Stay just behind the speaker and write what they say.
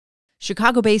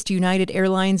Chicago-based United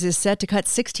Airlines is set to cut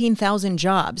 16,000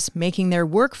 jobs, making their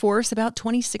workforce about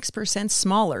 26%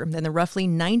 smaller than the roughly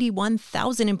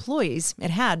 91,000 employees it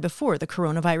had before the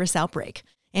coronavirus outbreak.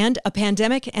 And a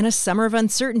pandemic and a summer of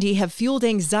uncertainty have fueled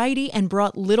anxiety and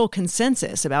brought little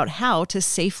consensus about how to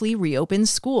safely reopen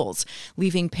schools,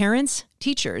 leaving parents,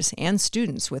 teachers, and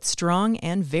students with strong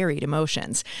and varied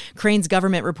emotions. Crain's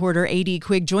government reporter A.D.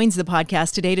 Quigg joins the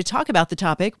podcast today to talk about the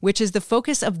topic, which is the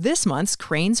focus of this month's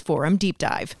Crain's Forum Deep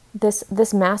Dive.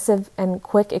 This massive and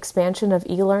quick expansion of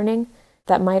e-learning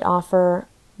that might offer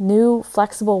new,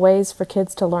 flexible ways for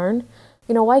kids to learn.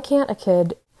 Why can't a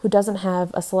kid who doesn't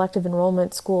have a selective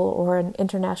enrollment school or an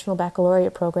international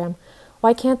baccalaureate program,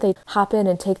 why can't they hop in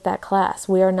and take that class?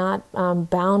 We are not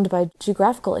bound by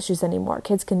geographical issues anymore.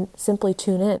 Kids can simply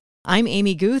tune in. I'm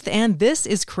Amy Guth, and this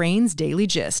is Crain's Daily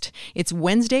Gist. It's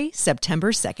Wednesday,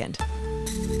 September 2nd.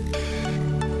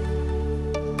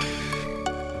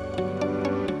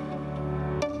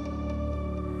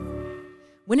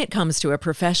 When it comes to a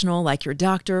professional like your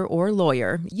doctor or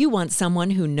lawyer, you want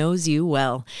someone who knows you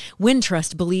well.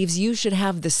 Wintrust believes you should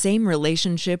have the same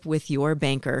relationship with your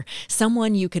banker,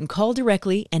 someone you can call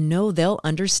directly and know they'll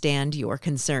understand your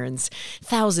concerns.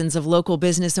 Thousands of local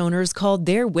business owners called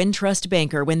their Wintrust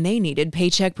banker when they needed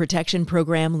Paycheck Protection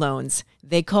Program loans.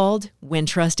 They called,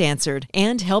 Wintrust answered,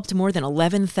 and helped more than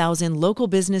 11,000 local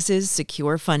businesses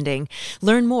secure funding.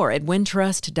 Learn more at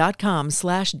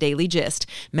wintrust.com/dailygist.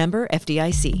 Member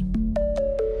FDIC.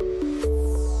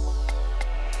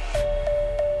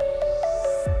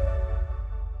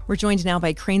 We're joined now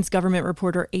by Crain's government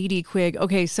reporter A.D. Quigg.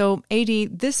 Okay, so A.D.,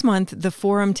 this month the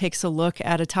forum takes a look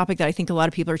at a topic that I think a lot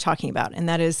of people are talking about, and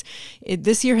that is,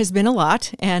 this year has been a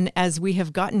lot, and as we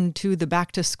have gotten to the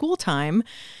back-to-school time,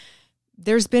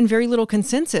 there's been very little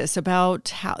consensus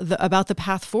about about the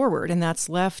path forward, and that's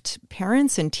left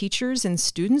parents and teachers and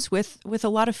students with a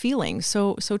lot of feelings.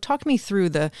 So talk me through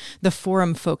the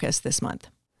forum focus this month.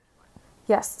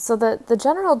 Yes, so the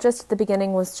general gist at the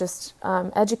beginning was just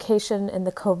education in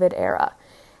the COVID era,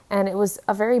 and it was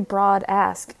a very broad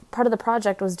ask. Part of the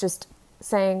project was just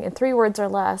saying, in 3 words or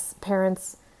less,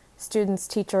 parents, students,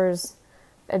 teachers,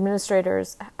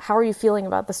 administrators, how are you feeling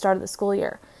about the start of the school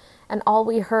year? And all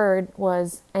we heard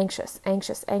was anxious,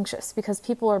 anxious, anxious, because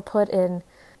people are put in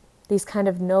these kind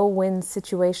of no-win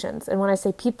situations. And when I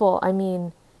say people, I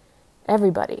mean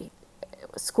everybody.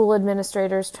 School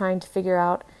administrators trying to figure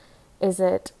out, is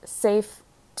it safe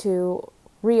to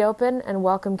reopen and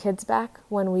welcome kids back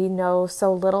when we know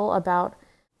so little about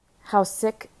how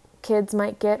sick kids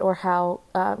might get or how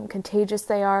contagious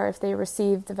they are if they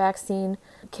receive the vaccine?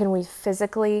 Can we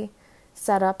physically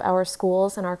set up our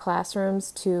schools and our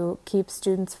classrooms to keep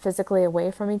students physically away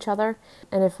from each other?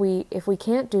 And if we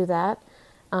can't do that,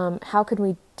 how could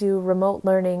we do remote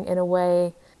learning in a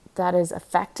way that is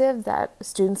effective, that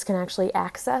students can actually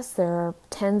access? There are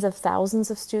tens of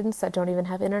thousands of students that don't even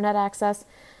have internet access.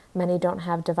 Many don't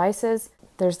have devices.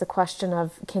 There's the question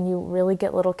of, can you really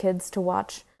get little kids to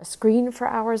watch a screen for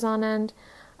hours on end?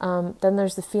 Then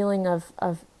there's the feeling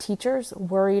of teachers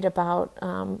worried about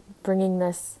bringing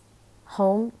this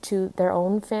home to their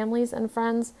own families and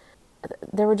friends.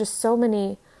 There were just so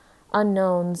many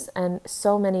unknowns and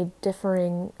so many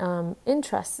differing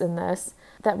interests in this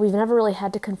that we've never really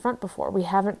had to confront before. We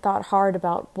haven't thought hard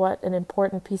about what an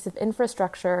important piece of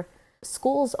infrastructure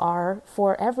schools are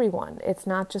for everyone. It's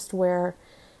not just where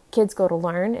kids go to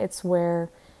learn, it's where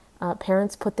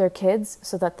parents put their kids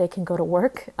so that they can go to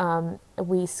work.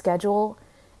 We schedule,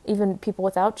 even people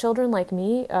without children like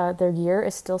me, their year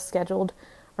is still scheduled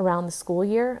around the school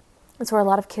year. It's where a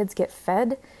lot of kids get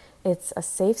fed. It's a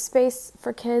safe space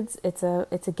for kids. It's a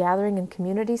gathering and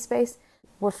community space.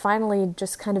 We're finally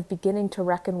just kind of beginning to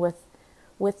reckon with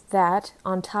that,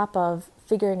 on top of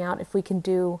figuring out if we can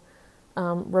do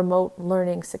remote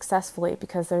learning successfully,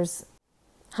 because there's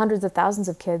hundreds of thousands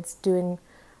of kids doing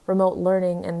remote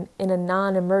learning and in a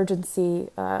non-emergency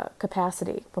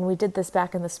capacity. When we did this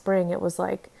back in the spring, it was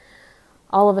like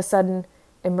all of a sudden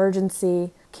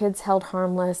emergency, kids held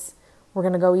harmless, we're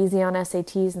going to go easy on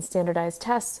SATs and standardized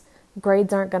tests,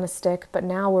 grades aren't going to stick, but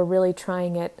now we're really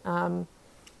trying it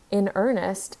in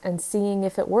earnest and seeing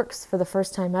if it works for the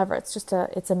first time ever.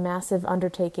 It's a massive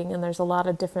undertaking, and there's a lot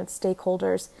of different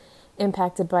stakeholders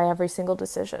impacted by every single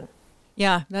decision.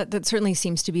 Yeah, that certainly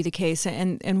seems to be the case.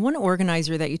 And one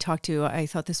organizer that you talked to, I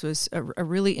thought this was a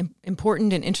really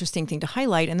important and interesting thing to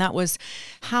highlight, and that was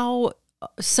how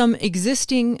some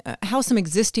existing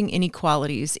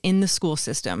inequalities in the school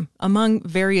system among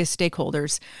various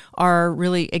stakeholders are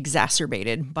really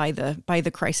exacerbated by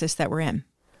the crisis that we're in.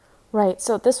 Right.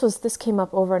 So this came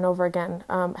up over and over again.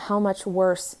 How much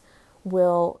worse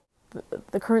will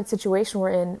the current situation we're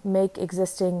in make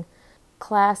existing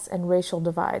class and racial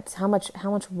divides? How much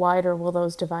wider will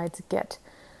those divides get?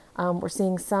 We're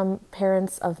seeing some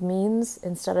parents of means,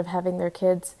 instead of having their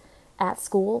kids at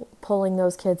school, pulling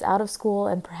those kids out of school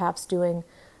and perhaps doing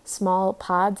small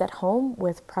pods at home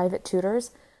with private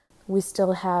tutors. We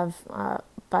still have,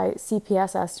 by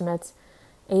CPS estimates,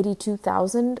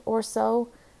 82,000 or so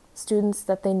students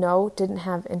that they know didn't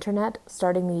have internet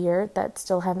starting the year that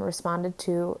still haven't responded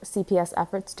to CPS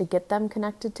efforts to get them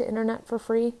connected to internet for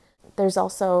free. There's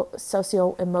also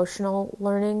socio-emotional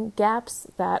learning gaps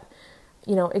that,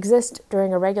 exist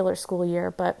during a regular school year,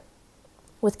 but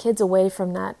with kids away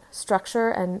from that structure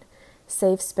and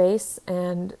safe space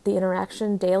and the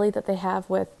interaction daily that they have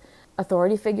with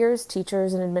authority figures,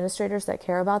 teachers and administrators that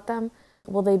care about them,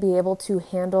 will they be able to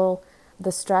handle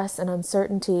the stress and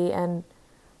uncertainty and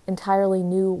entirely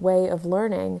new way of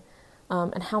learning,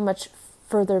 and how much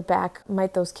further back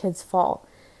might those kids fall?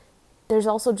 There's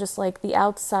also just like the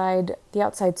outside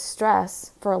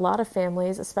stress for a lot of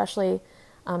families, especially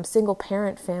single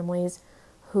parent families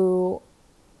who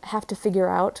have to figure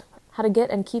out how to get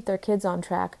and keep their kids on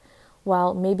track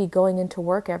while maybe going into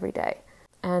work every day.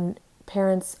 And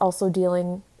parents also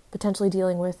potentially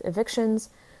dealing with evictions,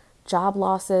 job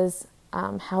losses,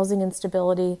 housing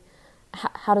instability.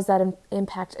 How does that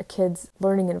impact a kid's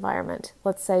learning environment?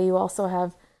 Let's say you also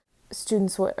have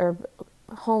students or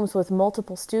homes with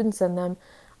multiple students in them.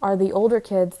 Are the older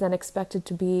kids then expected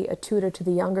to be a tutor to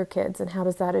the younger kids? And how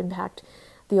does that impact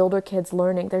the older kids'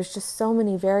 learning? There's just so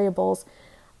many variables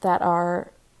that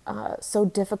are so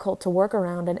difficult to work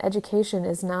around, and education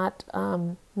is not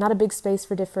a big space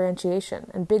for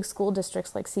differentiation. And big school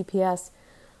districts like CPS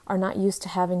are not used to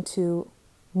having to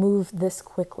move this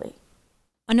quickly.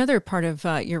 Another part of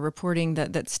your reporting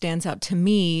that stands out to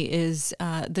me is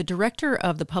the director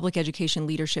of the Public Education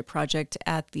Leadership Project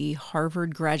at the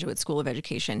Harvard Graduate School of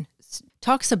Education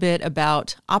talks a bit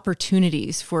about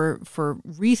opportunities for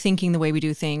rethinking the way we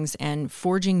do things and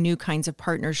forging new kinds of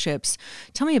partnerships.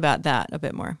 Tell me about that a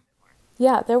bit more.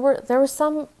 Yeah, there were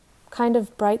some kind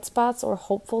of bright spots or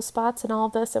hopeful spots in all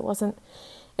of this. It wasn't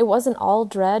all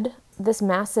dread. This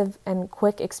massive and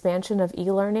quick expansion of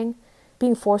e-learning,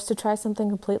 being forced to try something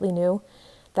completely new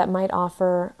that might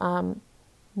offer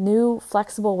new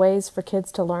flexible ways for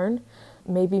kids to learn,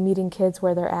 maybe meeting kids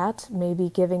where they're at, maybe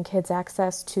giving kids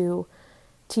access to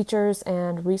teachers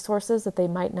and resources that they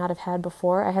might not have had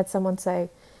before. I had someone say,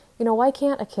 why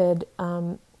can't a kid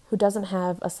who doesn't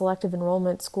have a selective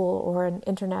enrollment school or an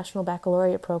international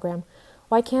baccalaureate program,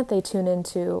 why can't they tune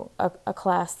into a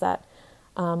class that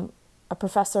a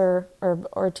professor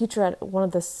or a teacher at one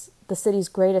of the city's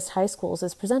greatest high schools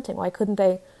is presenting? Why couldn't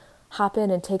they hop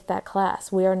in and take that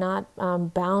class? We are not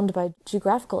bound by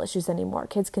geographical issues anymore.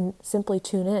 Kids can simply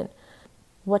tune in.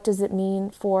 What does it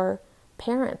mean for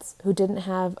parents who didn't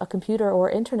have a computer or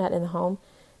internet in the home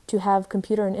to have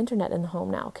computer and internet in the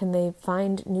home now? Can they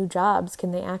find new jobs?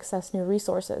 Can they access new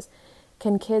resources?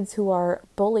 Can kids who are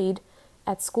bullied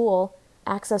at school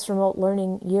access remote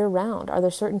learning year-round? Are there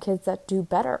certain kids that do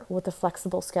better with a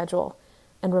flexible schedule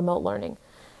and remote learning?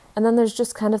 And then there's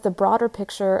just kind of the broader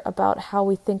picture about how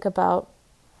we think about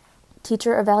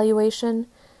teacher evaluation,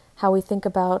 how we think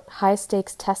about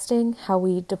high-stakes testing, how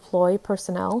we deploy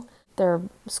personnel. There are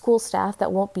school staff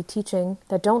that won't be teaching,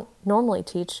 that don't normally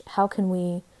teach. How can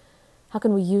we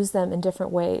use them in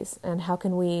different ways? And how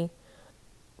can we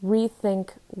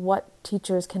rethink what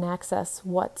teachers can access,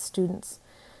 what students?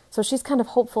 So she's kind of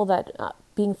hopeful that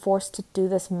being forced to do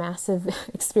this massive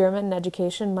experiment in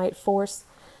education might force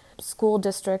school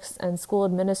districts and school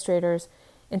administrators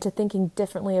into thinking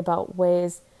differently about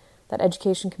ways that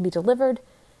education can be delivered,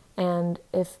 and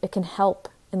if it can help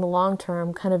in the long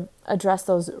term kind of address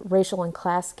those racial and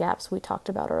class gaps we talked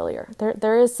about earlier.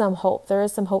 There is some hope. There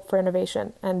is some hope for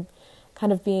innovation, and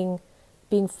kind of being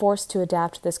forced to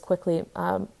adapt this quickly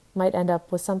might end up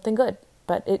with something good.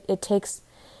 But it takes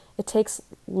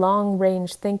long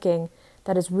range thinking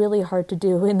that is really hard to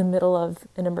do in the middle of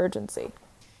an emergency.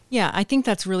 Yeah, I think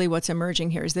that's really what's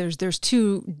emerging here. Is there's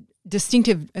two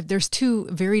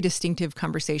very distinctive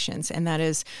conversations, and that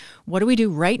is, what do we do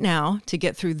right now to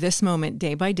get through this moment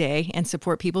day by day and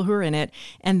support people who are in it,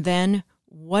 and then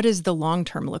what does the long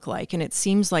term look like? And it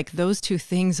seems like those two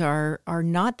things are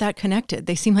not that connected.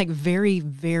 They seem like very,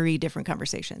 very different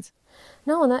conversations.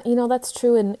 No, and that, that's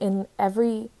true in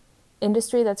every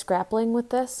industry that's grappling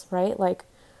with this, right? Like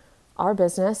our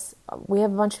business, we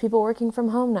have a bunch of people working from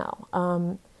home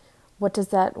now. What's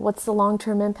the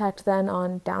long-term impact then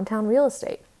on downtown real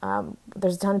estate?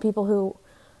 There's a ton of people who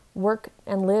work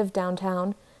and live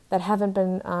downtown that haven't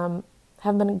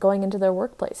been going into their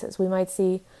workplaces. We might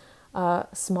see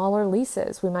smaller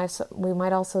leases. We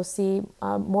might also see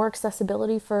more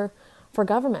accessibility for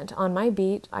government. On my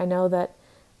beat, I know that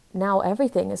now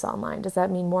everything is online. Does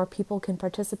that mean more people can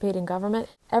participate in government?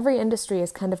 Every industry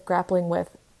is kind of grappling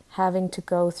with having to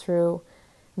go through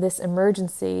this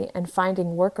emergency and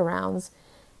finding workarounds,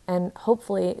 and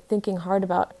hopefully thinking hard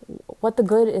about what the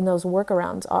good in those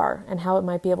workarounds are and how it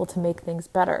might be able to make things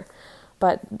better.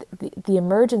 But the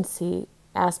emergency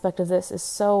aspect of this is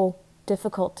so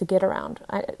difficult to get around.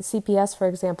 CPS, for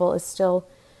example, is still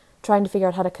trying to figure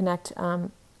out how to connect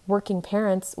working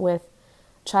parents with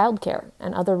childcare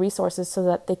and other resources so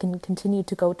that they can continue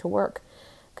to go to work.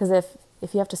 Because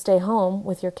if you have to stay home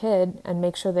with your kid and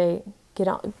make sure they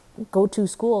go to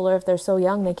school, or if they're so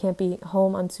young they can't be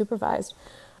home unsupervised,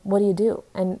 what do you do?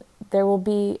 And there will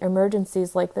be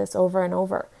emergencies like this over and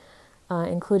over,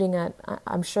 including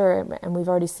I'm sure, and we've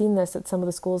already seen this at some of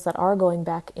the schools that are going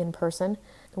back in person.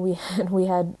 We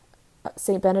had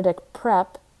St. Benedict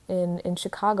Prep in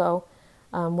Chicago,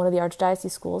 one of the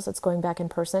archdiocese schools that's going back in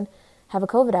person, have a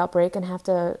COVID outbreak and have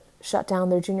to shut down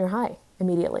their junior high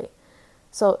immediately.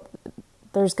 So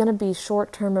there's going to be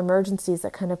short-term emergencies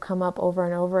that kind of come up over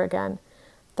and over again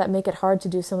that make it hard to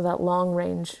do some of that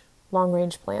long-range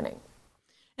planning.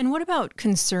 And what about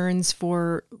concerns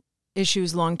for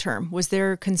issues long-term? Was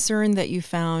there concern that you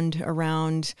found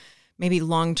around maybe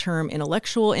long-term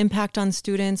intellectual impact on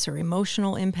students or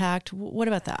emotional impact? What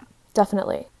about that?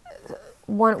 Definitely.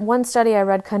 One study I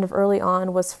read kind of early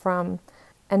on was from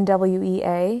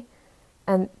NWEA,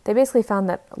 and they basically found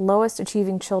that lowest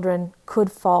achieving children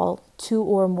could fall 2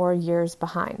 or more years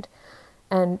behind.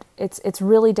 And it's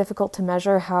really difficult to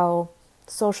measure how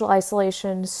social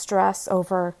isolation, stress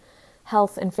over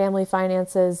health and family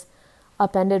finances,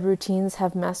 upended routines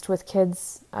have messed with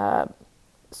kids'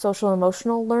 social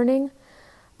emotional learning.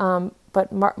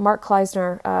 But Mark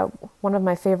Kleisner, one of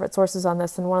my favorite sources on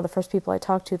this and one of the first people I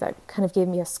talked to that kind of gave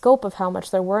me a scope of how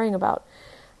much they're worrying about,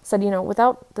 said,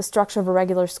 without the structure of a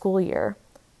regular school year,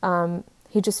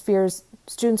 he just fears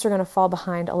students are going to fall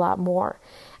behind a lot more.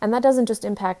 And that doesn't just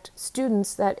impact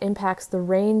students, that impacts the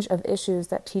range of issues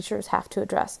that teachers have to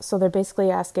address. So they're basically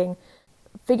asking,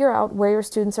 figure out where your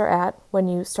students are at when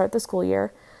you start the school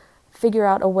year, figure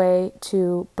out a way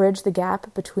to bridge the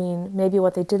gap between maybe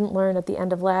what they didn't learn at the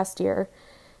end of last year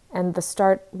and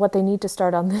what they need to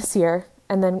start on this year,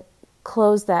 and then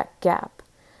close that gap,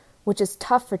 which is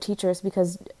tough for teachers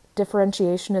because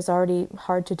differentiation is already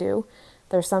hard to do.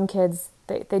 There are some kids,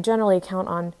 they generally count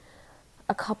on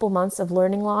a couple months of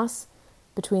learning loss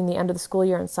between the end of the school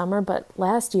year and summer, but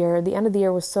last year, the end of the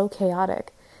year was so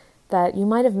chaotic that you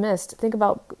might have missed. Think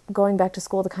about going back to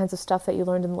school, the kinds of stuff that you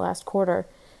learned in the last quarter,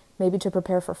 maybe to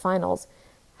prepare for finals.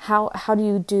 How do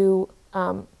you do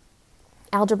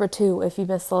Algebra 2 if you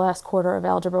missed the last quarter of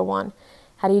Algebra 1?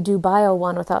 How do you do Bio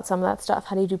 1 without some of that stuff?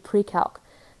 How do you do pre-calc?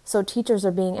 So teachers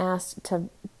are being asked to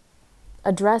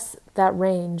address that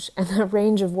range, and the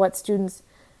range of what students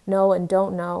know and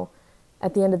don't know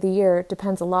at the end of the year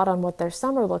depends a lot on what their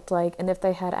summer looked like and if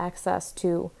they had access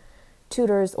to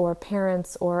tutors or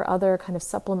parents or other kind of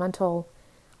supplemental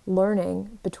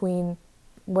learning between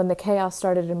when the chaos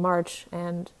started in March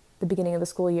and the beginning of the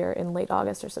school year in late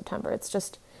August or September. It's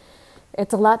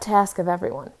a lot to ask of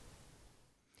everyone.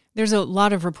 There's a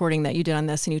lot of reporting that you did on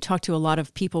this, and you talked to a lot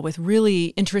of people with really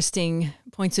interesting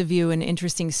points of view and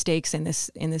interesting stakes in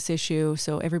this issue.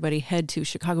 So everybody head to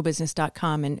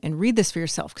chicagobusiness.com and read this for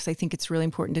yourself, because I think it's really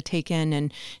important to take in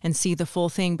and see the full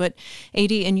thing. But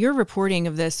Adi, in your reporting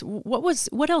of this,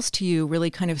 what else to you really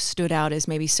kind of stood out as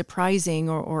maybe surprising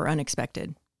or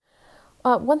unexpected?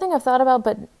 One thing I've thought about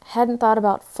but hadn't thought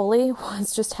about fully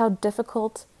was just how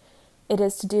difficult it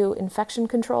is to do infection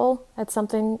control at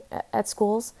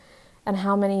schools, and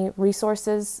how many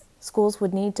resources schools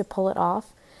would need to pull it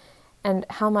off, and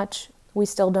how much we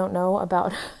still don't know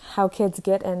about how kids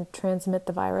get and transmit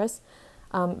the virus.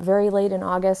 Very late in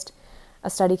August, a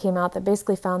study came out that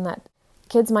basically found that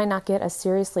kids might not get as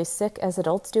seriously sick as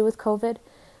adults do with COVID,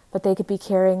 but they could be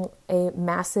carrying a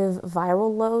massive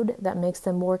viral load that makes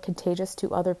them more contagious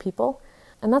to other people.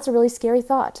 And that's a really scary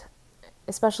thought.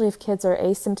 Especially if kids are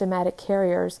asymptomatic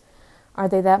carriers, are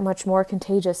they that much more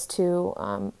contagious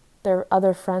to their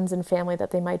other friends and family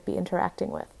that they might be interacting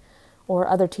with, or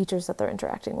other teachers that they're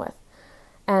interacting with?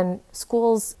 And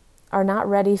schools are not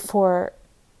ready for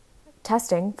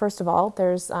testing. First of all,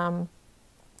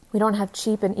 we don't have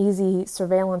cheap and easy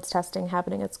surveillance testing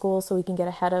happening at schools, so we can get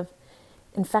ahead of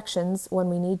infections when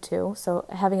we need to. So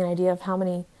having an idea of how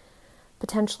many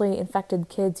potentially infected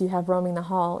kids you have roaming the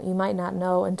hall, you might not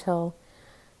know until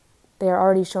they are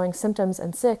already showing symptoms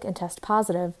and sick and test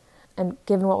positive. And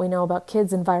given what we know about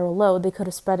kids and viral load, they could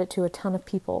have spread it to a ton of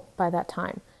people by that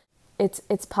time.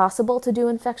 It's possible to do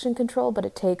infection control, but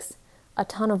it takes a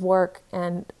ton of work,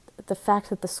 and the fact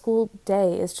that the school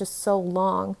day is just so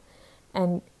long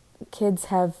and kids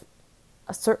have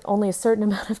only a certain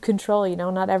amount of control.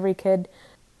 Not every kid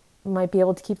might be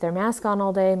able to keep their mask on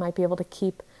all day, might be able to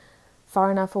keep far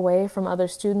enough away from other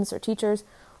students or teachers,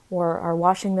 or are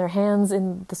washing their hands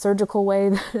in the surgical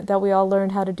way that we all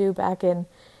learned how to do back in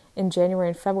January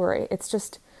and February. It's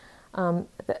just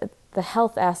the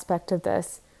health aspect of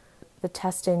this, the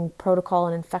testing protocol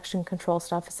and infection control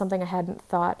stuff, is something I hadn't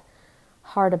thought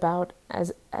hard about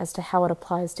as to how it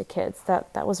applies to kids.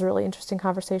 That was a really interesting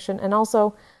conversation. And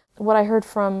also what I heard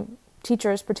from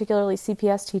teachers, particularly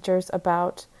CPS teachers,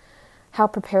 about how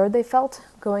prepared they felt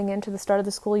going into the start of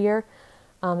the school year.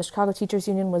 The Chicago Teachers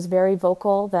Union was very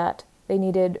vocal that they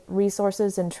needed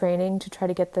resources and training to try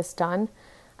to get this done.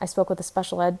 I spoke with a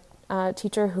special ed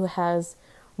teacher who has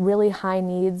really high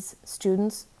needs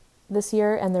students this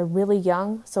year, and they're really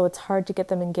young, so it's hard to get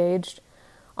them engaged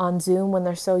on Zoom when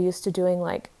they're so used to doing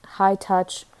like high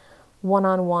touch,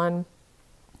 one-on-one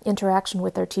interaction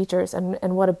with their teachers,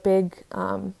 and what a big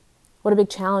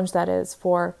challenge that is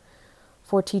for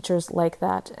teachers like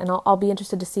that. And I'll be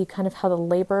interested to see kind of how the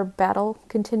labor battle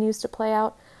continues to play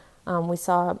out. We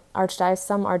saw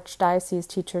some archdiocese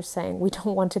teachers saying, we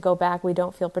don't want to go back, we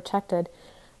don't feel protected,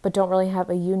 but don't really have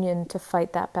a union to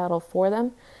fight that battle for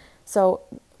them. So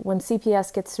when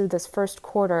CPS gets through this first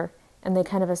quarter and they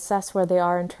kind of assess where they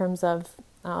are in terms of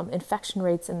infection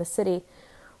rates in the city,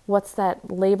 what's that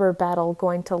labor battle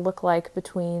going to look like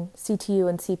between CTU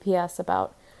and CPS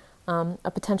about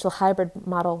a potential hybrid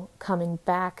model coming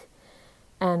back?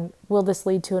 And will this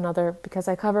lead to another, because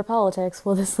I cover politics,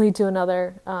 will this lead to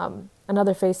another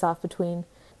face-off between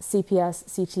CPS,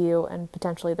 CTU, and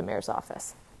potentially the mayor's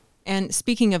office? And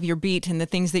speaking of your beat and the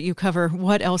things that you cover,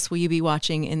 what else will you be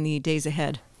watching in the days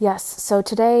ahead? Yes. So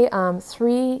today,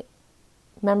 3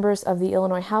 members of the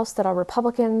Illinois House that are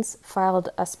Republicans filed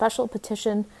a special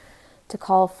petition to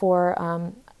call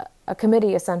for a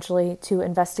committee, essentially, to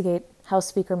investigate House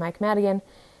Speaker Mike Madigan,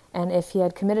 and if he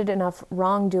had committed enough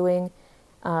wrongdoing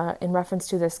in reference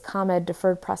to this ComEd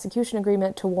deferred prosecution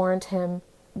agreement to warrant him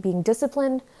being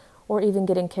disciplined or even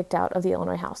getting kicked out of the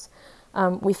Illinois House.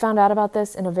 We found out about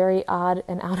this in a very odd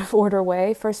and out-of-order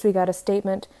way. First, we got a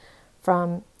statement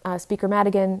from Speaker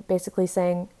Madigan basically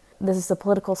saying this is a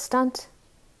political stunt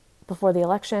before the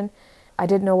election. I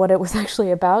didn't know what it was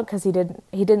actually about because he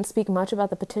didn't speak much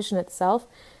about the petition itself.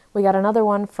 We got another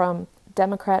one from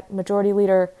Democrat Majority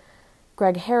Leader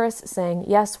Greg Harris saying,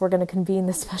 yes, we're going to convene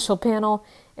this special panel.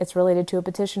 It's related to a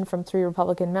petition from 3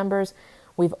 Republican members.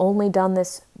 We've only done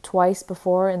this twice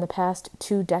before in the past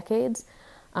 2 decades.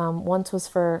 Once was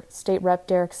for State Rep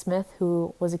Derek Smith,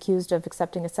 who was accused of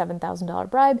accepting a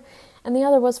 $7,000 bribe, and the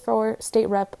other was for State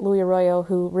Rep Louis Arroyo,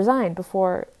 who resigned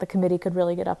before the committee could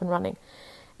really get up and running.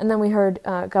 And then we heard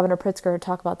Governor Pritzker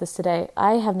talk about this today.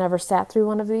 I have never sat through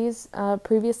one of these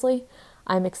previously.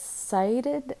 I'm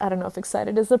excited, I don't know if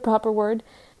excited is the proper word,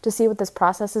 to see what this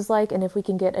process is like and if we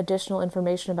can get additional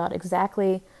information about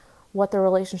exactly what the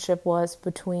relationship was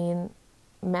between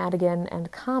Madigan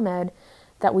and ComEd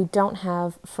that we don't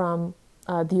have from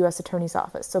the U.S. Attorney's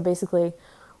Office. So basically,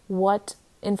 what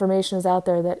information is out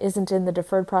there that isn't in the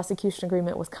deferred prosecution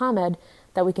agreement with ComEd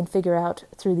that we can figure out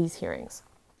through these hearings.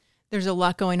 There's a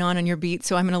lot going on your beat,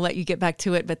 so I'm going to let you get back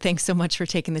to it, but thanks so much for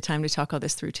taking the time to talk all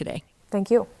this through today.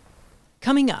 Thank you.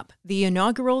 Coming up, the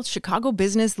inaugural Chicago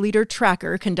Business Leader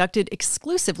Tracker, conducted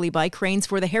exclusively by Crain's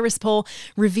for the Harris Poll,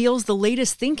 reveals the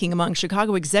latest thinking among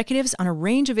Chicago executives on a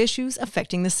range of issues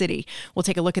affecting the city. We'll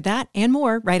take a look at that and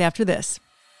more right after this.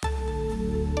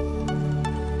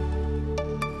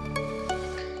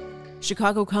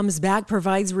 Chicago Comes Back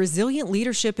provides resilient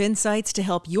leadership insights to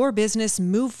help your business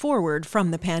move forward from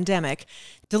the pandemic.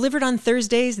 Delivered on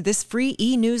Thursdays, this free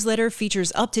e-newsletter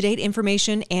features up-to-date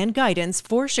information and guidance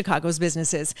for Chicago's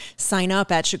businesses. Sign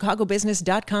up at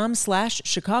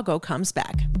chicagobusiness.com/Chicago Comes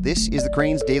Back. This is the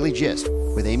Crain's Daily Gist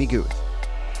with Amy Guth.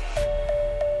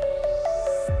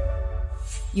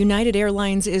 United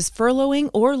Airlines is furloughing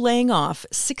or laying off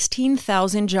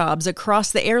 16,000 jobs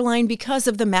across the airline because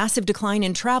of the massive decline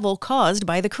in travel caused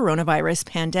by the coronavirus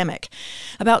pandemic.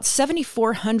 About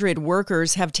 7,400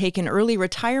 workers have taken early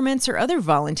retirements or other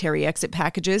voluntary exit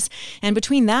packages, and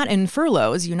between that and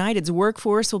furloughs, United's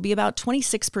workforce will be about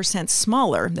 26%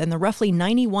 smaller than the roughly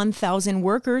 91,000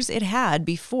 workers it had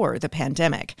before the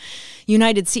pandemic.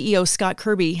 United CEO Scott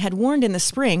Kirby had warned in the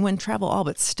spring when travel all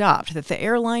but stopped that the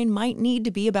airline might need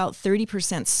to be be about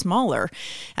 30% smaller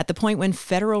at the point when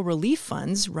federal relief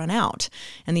funds run out.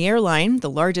 And the airline, the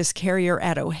largest carrier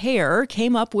at O'Hare,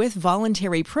 came up with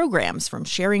voluntary programs from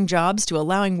sharing jobs to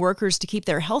allowing workers to keep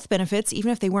their health benefits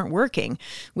even if they weren't working,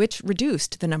 which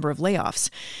reduced the number of layoffs.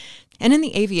 And in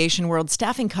the aviation world,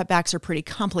 staffing cutbacks are pretty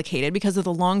complicated because of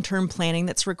the long-term planning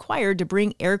that's required to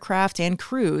bring aircraft and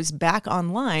crews back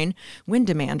online when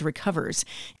demand recovers.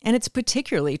 And it's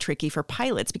particularly tricky for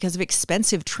pilots because of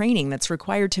expensive training that's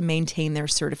required to maintain their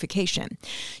certification.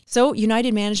 So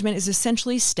United Management is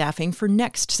essentially staffing for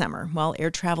next summer, while air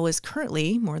travel is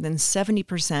currently more than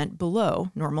 70%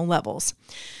 below normal levels.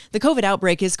 The COVID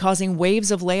outbreak is causing waves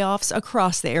of layoffs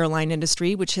across the airline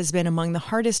industry, which has been among the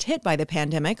hardest hit by the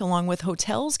pandemic, along with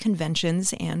hotels,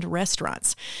 conventions, and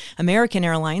restaurants. American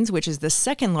Airlines, which is the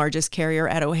second largest carrier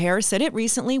at O'Hare, said it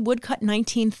recently would cut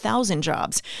 19,000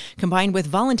 jobs. Combined with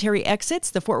voluntary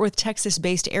exits, the Fort Worth,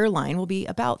 Texas-based airline will be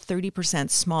about 30%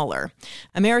 smaller.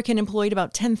 American employed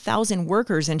about 10,000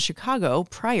 workers in Chicago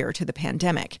prior to the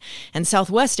pandemic. And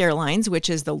Southwest Airlines, which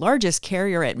is the largest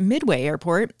carrier at Midway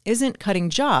Airport, isn't cutting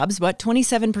jobs, but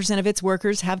 27% of its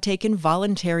workers have taken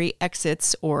voluntary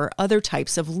exits or other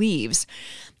types of leaves.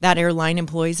 That airline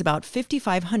employs about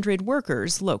 5,500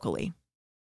 workers locally.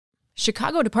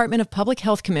 Chicago Department of Public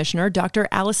Health Commissioner Dr.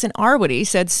 Allison Arwady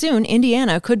said soon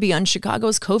Indiana could be on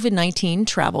Chicago's COVID-19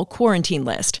 travel quarantine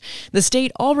list. The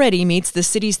state already meets the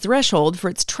city's threshold for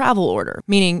its travel order,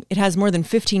 meaning it has more than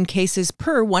 15 cases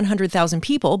per 100,000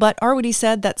 people, but Arwady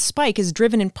said that spike is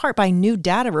driven in part by new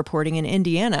data reporting in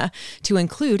Indiana to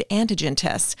include antigen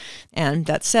tests. And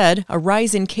that said, a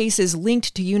rise in cases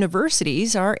linked to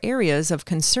universities are areas of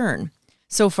concern.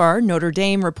 So far, Notre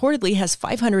Dame reportedly has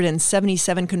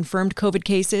 577 confirmed COVID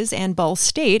cases, and Ball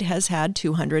State has had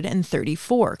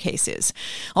 234 cases.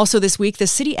 Also this week, the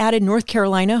city added North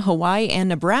Carolina, Hawaii, and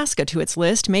Nebraska to its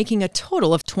list, making a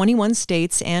total of 21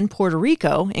 states and Puerto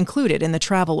Rico included in the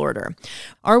travel order.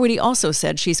 Arwady also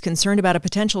said she's concerned about a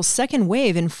potential second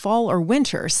wave in fall or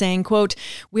winter, saying, quote,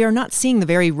 "We are not seeing the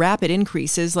very rapid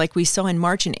increases like we saw in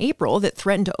March and April that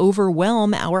threatened to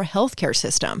overwhelm our healthcare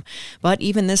system. But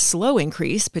even this slow increase,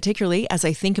 particularly as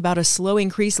I think about a slow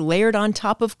increase layered on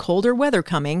top of colder weather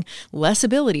coming, less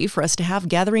ability for us to have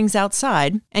gatherings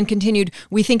outside," and continued,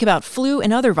 "We think about flu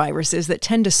and other viruses that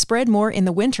tend to spread more in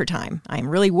the wintertime. I am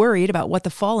really worried about what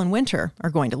the fall and winter are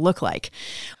going to look like."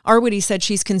 Arwady said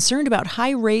she's concerned about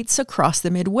high rates across the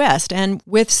Midwest, and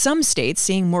with some states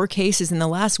seeing more cases in the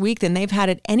last week than they've had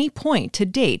at any point to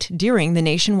date during the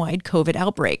nationwide COVID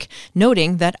outbreak,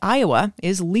 noting that Iowa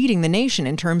is leading the nation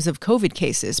in terms of COVID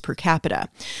cases per capita.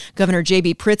 Governor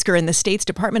J.B. Pritzker and the state's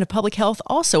Department of Public Health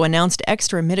also announced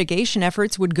extra mitigation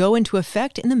efforts would go into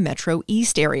effect in the Metro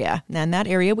East area. And that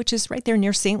area, which is right there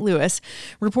near St. Louis,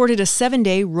 reported a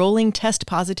 7-day rolling test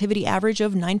positivity average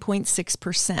of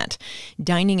 9.6%.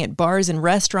 Dining at bars and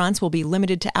restaurants will be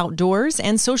limited to outdoors,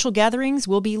 and social gatherings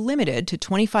will be limited to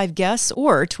 25 guests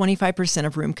or 25%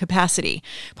 of room capacity.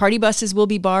 Party buses will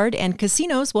be barred, and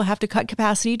casinos will have to cut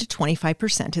capacity to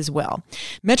 25% as well.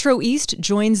 Metro East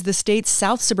joins the state's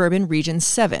South Suburban Region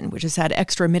 7, which has had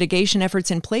extra mitigation efforts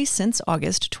in place since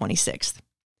August 26th.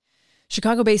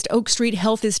 Chicago-based Oak Street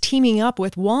Health is teaming up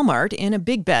with Walmart in a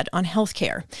big bet on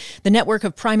healthcare. The network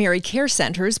of primary care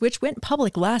centers, which went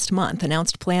public last month,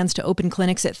 announced plans to open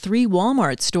clinics at 3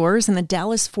 Walmart stores in the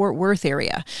Dallas-Fort Worth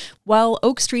area. While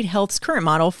Oak Street Health's current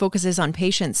model focuses on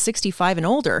patients 65 and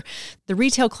older, the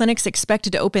retail clinics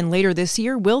expected to open later this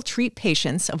year will treat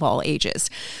patients of all ages.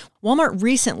 Walmart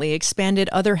recently expanded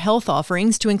other health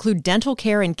offerings to include dental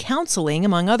care and counseling,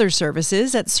 among other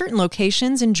services, at certain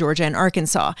locations in Georgia and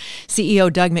Arkansas.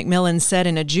 CEO Doug McMillon said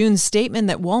in a June statement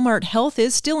that Walmart Health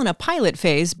is still in a pilot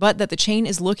phase, but that the chain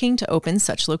is looking to open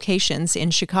such locations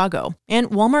in Chicago. And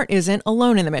Walmart isn't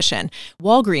alone in the mission.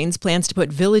 Walgreens plans to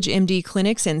put Village MD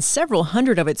clinics in several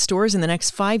hundred of its stores in the next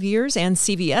 5 years, and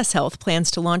CVS Health plans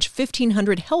to launch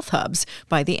 1,500 health hubs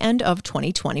by the end of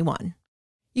 2021.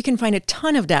 You can find a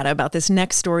ton of data about this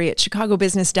next story at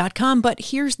chicagobusiness.com, but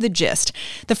here's the gist.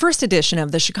 The first edition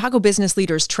of the Chicago Business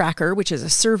Leaders Tracker, which is a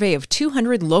survey of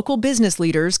 200 local business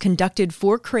leaders conducted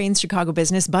for Crain's Chicago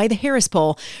Business by the Harris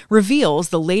Poll, reveals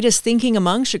the latest thinking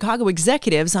among Chicago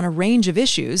executives on a range of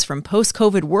issues from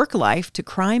post-COVID work life to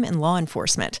crime and law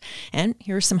enforcement. And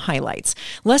here are some highlights.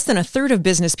 Less than a third of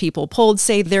business people polled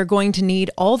say they're going to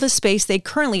need all the space they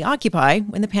currently occupy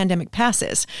when the pandemic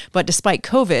passes. But despite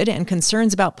COVID and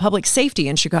concerns about about public safety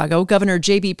in Chicago, Governor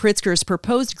J.B. Pritzker's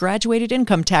proposed graduated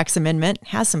income tax amendment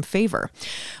has some favor.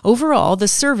 Overall, the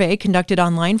survey conducted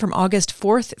online from August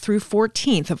 4th through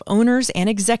 14th of owners and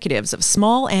executives of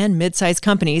small and mid-sized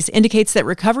companies indicates that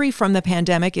recovery from the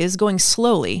pandemic is going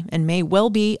slowly and may well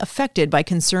be affected by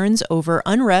concerns over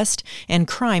unrest and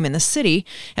crime in the city,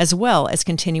 as well as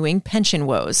continuing pension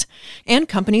woes. And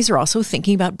companies are also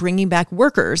thinking about bringing back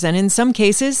workers, and in some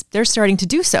cases, they're starting to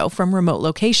do so from remote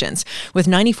locations,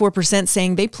 with 94%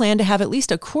 saying they plan to have at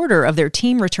least a quarter of their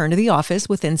team return to the office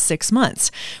within 6 months.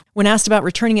 When asked about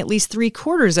returning at least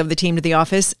 3/4 of the team to the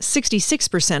office,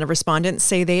 66% of respondents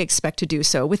say they expect to do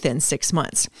so within 6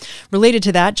 months. Related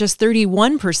to that, just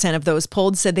 31% of those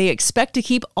polled said they expect to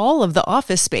keep all of the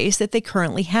office space that they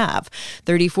currently have.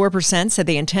 34% said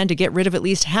they intend to get rid of at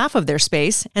least half of their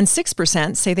space, and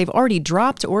 6% say they've already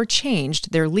dropped or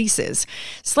changed their leases.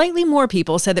 Slightly more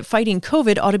people said that fighting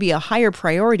COVID ought to be a higher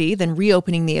priority than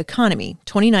reopening the economy,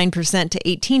 29% to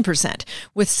 18%,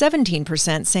 with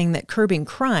 17% saying that curbing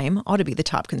crime ought to be the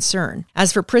top concern.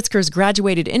 As for Pritzker's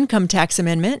graduated income tax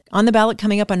amendment, on the ballot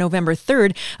coming up on November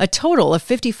 3rd, a total of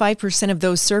 55% of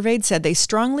those surveyed said they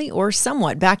strongly or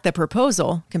somewhat backed the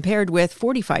proposal, compared with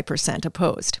 45%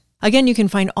 opposed. Again, you can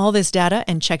find all this data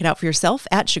and check it out for yourself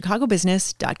at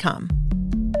chicagobusiness.com.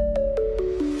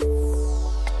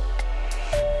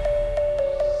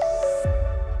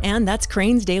 And that's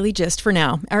Crain's Daily Gist for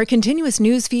now. Our continuous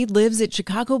news feed lives at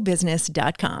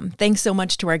chicagobusiness.com. Thanks so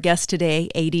much to our guest today,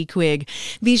 A.D. Quig.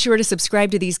 Be sure to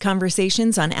subscribe to these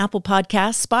conversations on Apple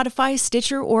Podcasts, Spotify,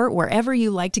 Stitcher, or wherever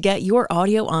you like to get your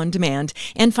audio on demand.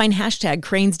 And find hashtag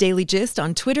Crain's Daily Gist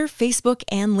on Twitter, Facebook,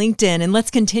 and LinkedIn. And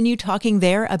let's continue talking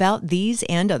there about these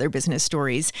and other business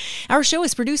stories. Our show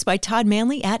is produced by Todd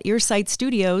Manley at Earsight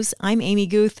Studios. I'm Amy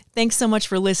Guth. Thanks so much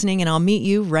for listening, and I'll meet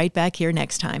you right back here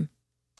next time.